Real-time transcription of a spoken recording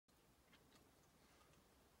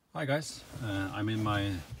Hi guys, I'm in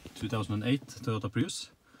my 2008 Toyota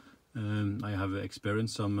Prius. I have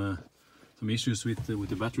experienced some issues with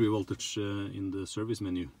the battery voltage in the service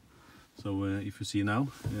menu. So if you see now,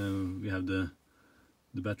 we have the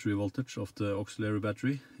battery voltage of the auxiliary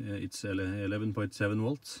battery. It's 11.7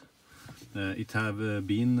 volts. It have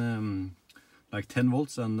been like 10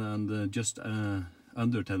 volts and just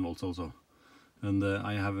under 10 volts also. And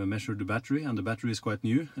I have measured the battery, and the battery is quite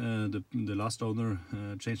new. The last owner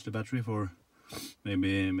changed the battery for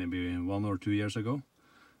maybe 1 or 2 years ago,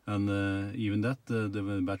 and even that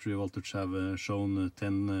the battery voltage have shown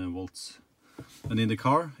 10 volts. And in the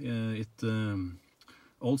car it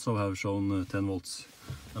also have shown 10 volts.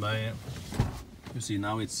 And you see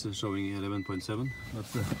now it's showing 11.7,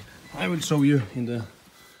 but I will show you in the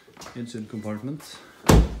engine compartment.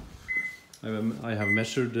 I have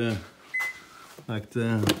measured like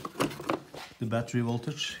the battery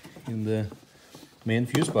voltage in the main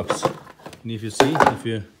fuse box, and if you see,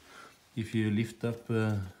 if you lift up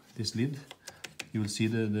this lid, you will see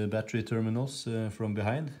the battery terminals from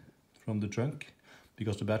behind, from the trunk,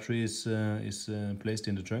 because the battery is placed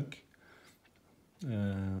in the trunk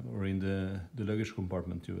or in the luggage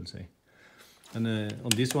compartment, you will say. And on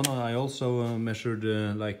this one I also measured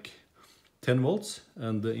like 10 volts,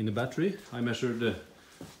 and in the battery I measured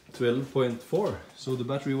 12.4, so the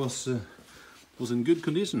battery was in good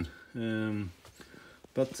condition.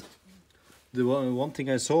 But the one thing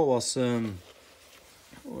I saw was, I'm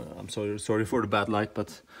sorry for the bad light,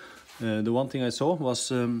 but the one thing I saw was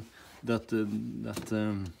that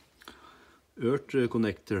earth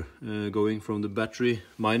connector going from the battery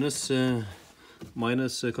minus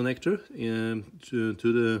connector to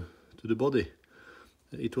the body,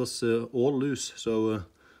 it was all loose. So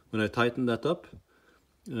when I tightened that up,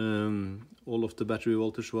 all of the battery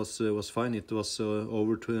voltage was fine. It was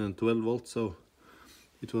over 12 volts, so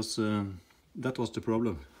it was that was the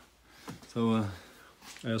problem. So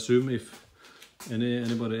I assume if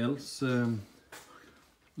anybody else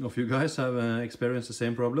of you guys have experienced the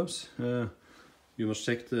same problems, you must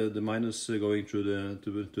check the minus going through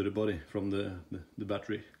to the body from the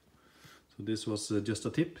battery. So this was just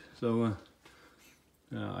a tip. So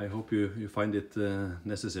I hope you find it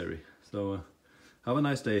necessary. So have a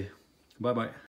nice day. Bye bye.